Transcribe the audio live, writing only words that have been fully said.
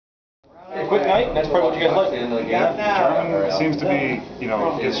quick night. That's probably what you guys like. Yeah, Jarman seems to be,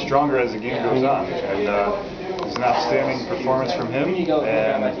 gets stronger as the game goes on, and it's an outstanding performance from him,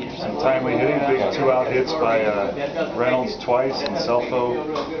 and some timely hitting, big 2-out hits by Reynolds twice and Selfo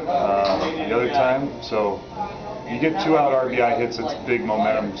the other time. So you get 2-out RBI hits, it's a big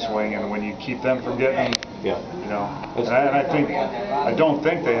momentum swing, and when you keep them from getting, and I don't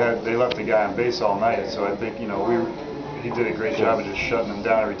think they left the guy on base all night. So I think he did a great job of just shutting him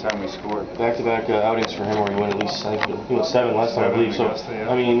down every time we scored. Back-to-back outings for him where he went at least, I think he went 7 last time, I believe. So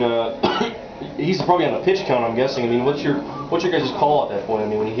I mean, he's probably on the pitch count, I'm guessing. I mean, what's your guys' call at that point? I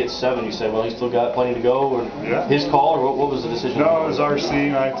mean, when he hit 7, you said, well, he's still got plenty to go, or his call, or what was the decision? No, it was RC,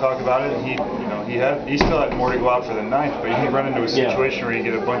 and I talked about it, and he still had more to go out for the 9th, but he run into a situation where you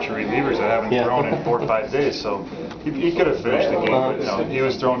get a bunch of relievers that haven't thrown in 4 or 5 days, so he could have finished the game, but he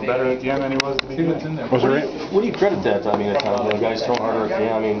was throwing better at the end than he was at the beginning. What do you credit that? I mean, at times when guys throw harder at the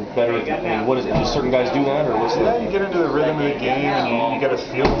end, I mean, better. I mean, what is it? Just certain guys do that, or what's the? You get into the rhythm of the game, and you get a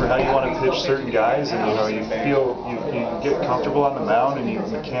feel for how you want to pitch certain guys, and you feel you get comfortable on the mound, and your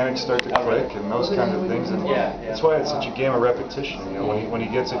mechanics start to click, and those kinds of things, and that's why it's such a game of repetition. When he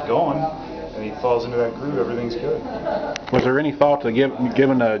gets it going, and he falls into that groove, everything's good. Was there any thought to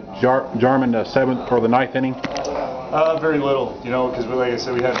giving Jarman the 7th or the 9th inning? Very little, because like I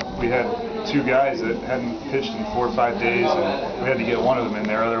said, we had 2 guys that hadn't pitched in 4 or 5 days, and we had to get one of them in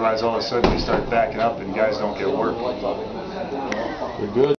there. Otherwise, all of a sudden, we start backing up, and guys don't get work. You're good.